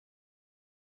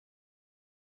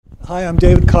Hi, I'm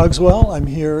David Cogswell. I'm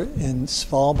here in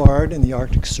Svalbard in the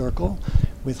Arctic Circle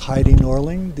with Heidi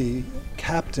Norling, the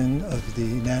captain of the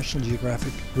National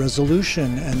Geographic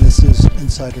Resolution, and this is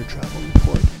Insider Travel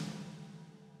Report.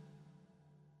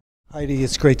 Heidi,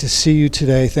 it's great to see you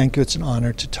today. Thank you. It's an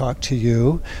honor to talk to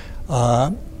you.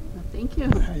 Thank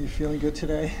you. Are you feeling good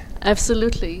today?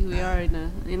 Absolutely. We are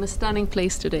in a stunning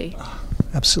place today.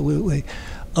 Absolutely.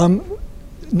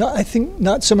 I think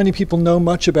not so many people know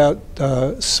much about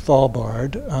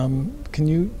Svalbard. Can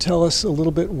you tell us a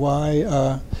little bit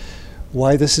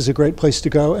why this is a great place to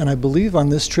go? And I believe on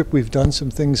this trip we've done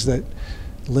some things that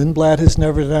Lindblad has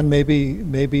never done,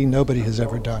 maybe nobody has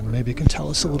ever done. Maybe you can tell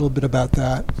us a little bit about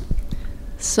that.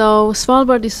 So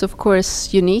Svalbard is of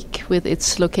course unique with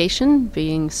its location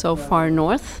being so far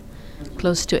north,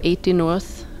 close to 80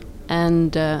 north,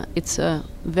 and it's a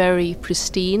very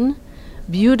pristine,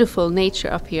 beautiful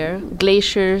nature up here.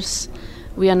 Glaciers.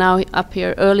 We are now up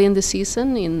here early in the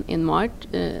season in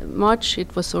March.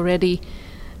 It was already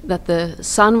that the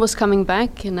sun was coming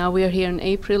back, and now we are here in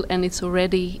April and it's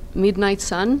already midnight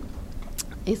sun.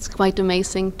 It's quite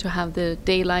amazing to have the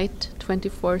daylight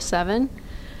 24/7,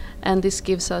 and this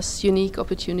gives us unique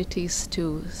opportunities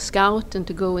to scout and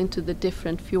to go into the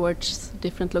different fjords,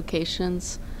 different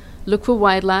locations, look for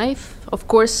wildlife. Of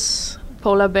course,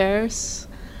 polar bears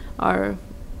are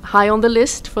high on the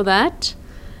list for that,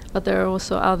 but there are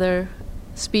also other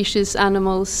species,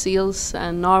 animals, seals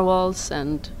and narwhals,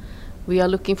 and we are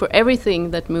looking for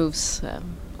everything that moves.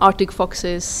 Arctic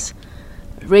foxes,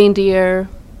 reindeer.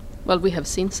 Well, we have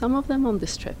seen some of them on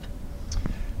this trip.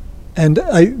 And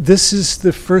this is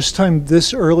the first time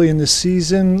this early in the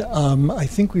season. I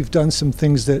think we've done some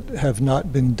things that have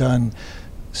not been done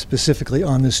specifically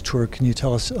on this tour. Can you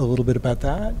tell us a little bit about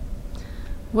that?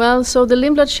 Well, so the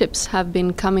Lindblad ships have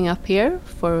been coming up here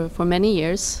for many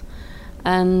years,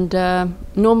 and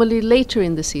normally later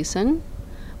in the season,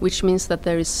 which means that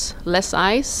there is less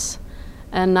ice.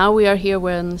 And now we are here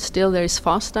when still there is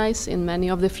fast ice in many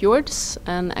of the fjords.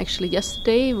 And actually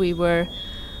yesterday we were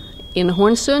in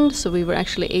Hornsund, so we were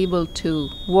actually able to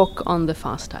walk on the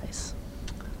fast ice.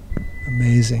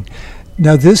 Amazing.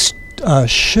 Now this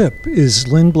ship is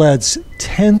Lindblad's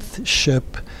 10th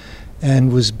ship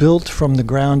and was built from the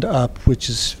ground up, which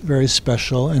is very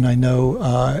special. And I know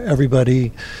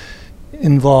everybody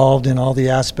involved in all the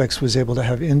aspects was able to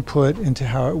have input into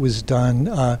how it was done,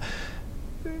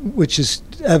 which is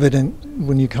evident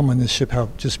when you come on this ship how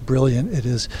just brilliant it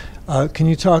is. Can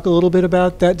you talk a little bit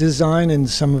about that design and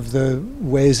some of the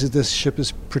ways that this ship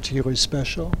is particularly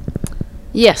special?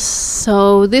 Yes,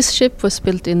 so this ship was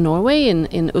built in Norway,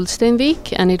 in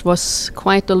Ulsteinvik, and it was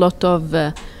quite a lot of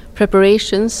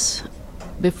preparations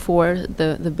before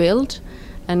the build.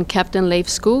 And Captain Leif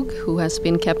Skog, who has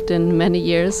been captain many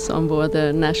years on board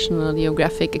the National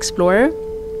Geographic Explorer,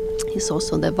 he's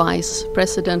also the vice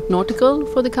president nautical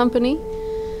for the company.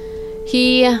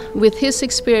 He, with his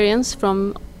experience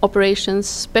from operations,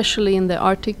 especially in the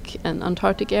Arctic and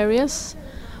Antarctic areas,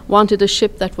 wanted a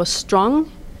ship that was strong,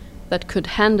 that could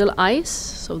handle ice.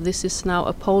 So this is now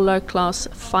a Polar Class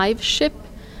 5 ship.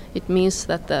 It means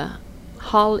that the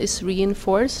hull is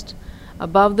reinforced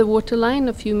above the waterline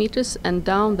a few meters and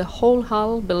down the whole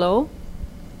hull below.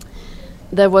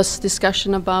 There was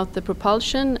discussion about the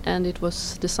propulsion, and it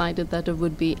was decided that there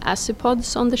would be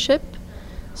azipods on the ship.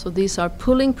 So these are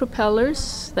pulling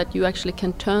propellers that you actually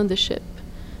can turn the ship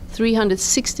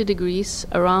 360 degrees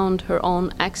around her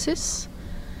own axis.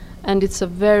 And it's a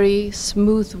very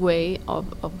smooth way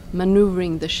of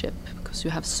maneuvering the ship because you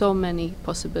have so many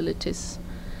possibilities.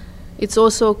 It's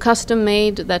also custom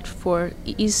made that for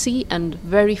easy and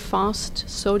very fast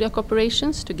Zodiac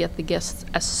operations to get the guests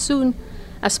as soon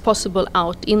as possible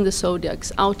out in the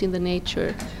Zodiacs, out in the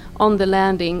nature, on the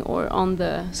landing or on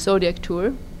the Zodiac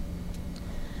tour.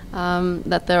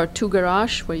 That there are 2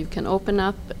 garages where you can open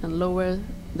up and lower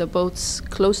the boats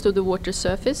close to the water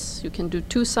surface. You can do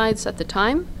 2 sides at a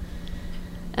time.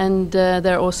 And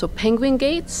there are also penguin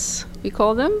gates, we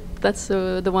call them. That's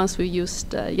the ones we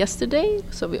used yesterday.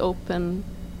 So we open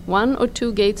 1 or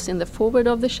 2 gates in the forward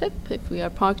of the ship if we are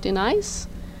parked in ice.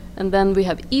 And then we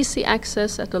have easy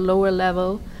access at a lower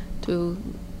level to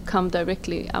come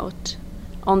directly out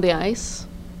on the ice.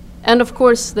 And of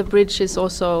course the bridge is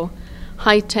also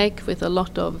high-tech with a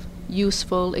lot of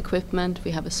useful equipment.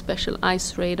 We have a special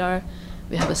ice radar.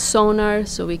 We have a sonar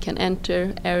so we can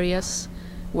enter areas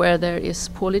where there is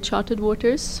poorly charted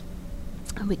waters.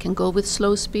 And we can go with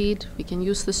slow speed. We can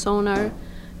use the sonar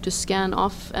to scan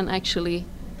off and actually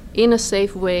in a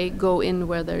safe way go in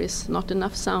where there is not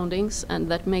enough soundings, and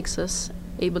that makes us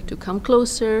able to come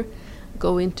closer,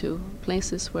 go into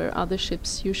places where other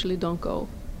ships usually don't go.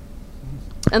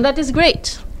 And that is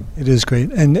great. It is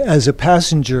great. And as a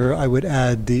passenger, I would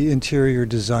add the interior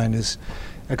design is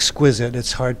exquisite.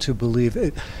 It's hard to believe.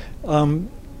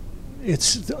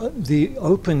 It's the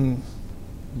open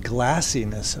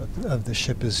glassiness of the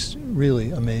ship is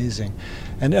really amazing.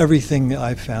 And everything that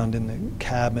I've found in the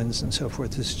cabins and so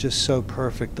forth is just so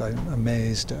perfect. I'm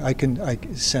amazed. I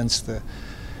sense the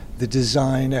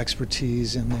design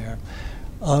expertise in there.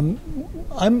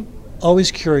 I'm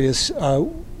always curious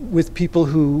with people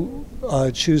who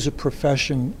choose a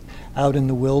profession out in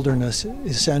the wilderness.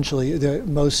 Essentially,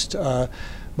 most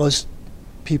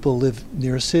people live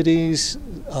near cities,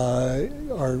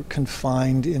 are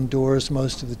confined indoors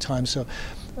most of the time. So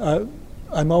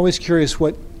I'm always curious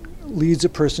what leads a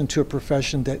person to a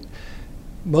profession that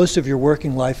most of your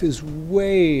working life is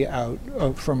way out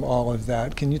from all of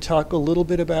that. Can you talk a little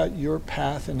bit about your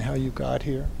path and how you got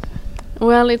here?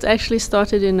 Well, it actually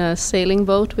started in a sailing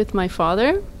boat with my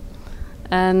father.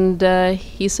 And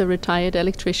he's a retired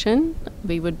electrician.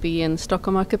 We would be in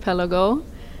Stockholm Archipelago,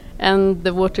 and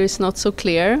the water is not so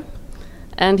clear.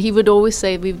 And he would always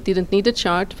say we didn't need a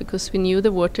chart because we knew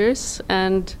the waters.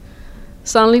 And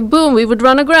suddenly, boom, we would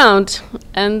run aground.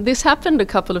 And this happened a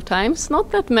couple of times,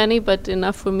 not that many, but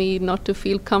enough for me not to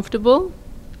feel comfortable.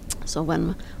 So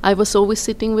when I was always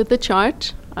sitting with the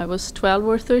chart, I was 12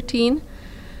 or 13.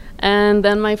 And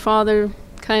then my father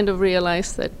kind of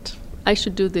realized that I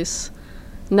should do this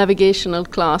navigational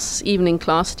class, evening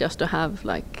class, just to have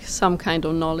like some kind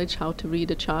of knowledge how to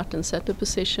read a chart and set a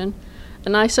position.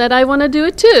 And I said, I want to do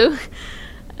it too.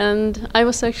 And I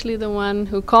was actually the one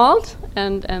who called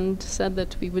and said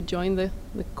that we would join the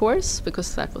course,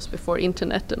 because that was before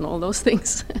internet and all those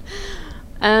things.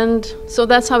 And so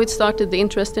that's how it started, the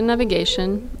interest in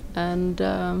navigation. And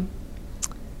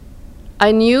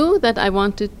I knew that I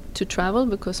wanted to travel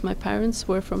because my parents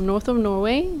were from north of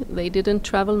Norway. They didn't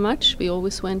travel much. We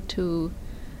always went to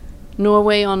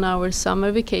Norway on our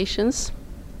summer vacations.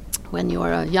 When you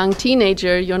are a young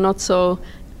teenager, you're not so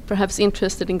perhaps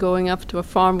interested in going up to a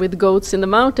farm with goats in the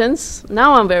mountains.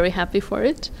 Now I'm very happy for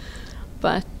it.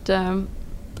 But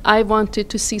I wanted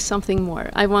to see something more.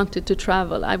 I wanted to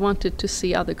travel. I wanted to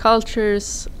see other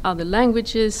cultures, other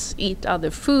languages, eat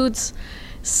other foods,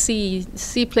 see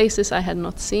places I had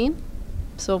not seen.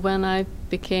 So when I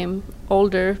became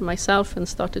older myself and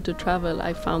started to travel,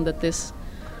 I found that this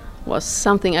was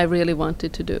something I really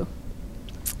wanted to do.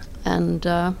 And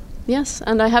yes,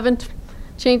 and I haven't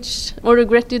changed or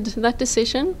regretted that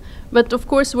decision. But of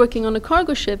course, working on a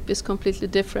cargo ship is completely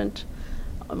different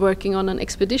working on an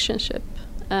expedition ship.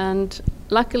 And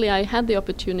luckily I had the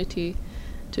opportunity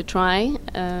to try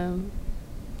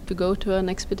to go to an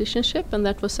expedition ship, and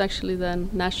that was actually the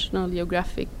National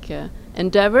Geographic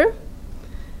Endeavour.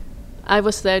 I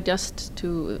was there just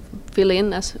to fill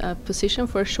in as a position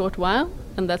for a short while,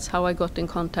 and that's how I got in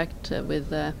contact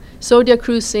with zodiac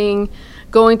cruising,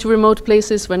 going to remote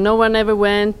places where no one ever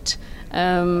went,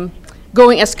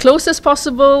 going as close as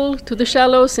possible to the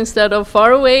shallows instead of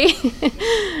far away.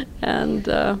 And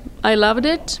I loved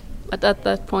it, but at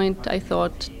that point I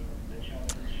thought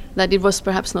that it was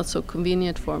perhaps not so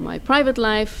convenient for my private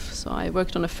life, so I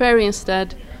worked on a ferry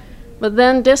instead. But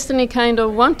then destiny kind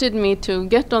of wanted me to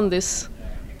get on this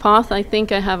path. I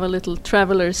think I have a little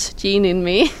traveler's gene in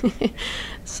me.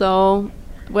 So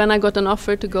when I got an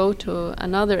offer to go to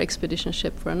another expedition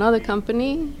ship for another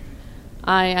company,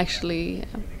 I actually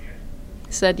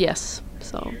said yes.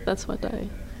 So that's what I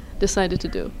decided to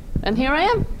do. And here I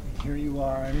am. Here you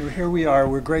are, and here we are.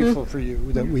 We're grateful for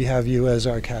you, that we have you as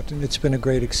our captain. It's been a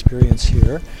great experience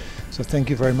here. So thank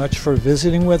you very much for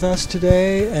visiting with us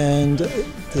today. And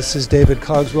this is David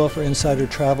Cogswell for Insider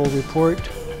Travel Report.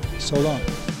 So long.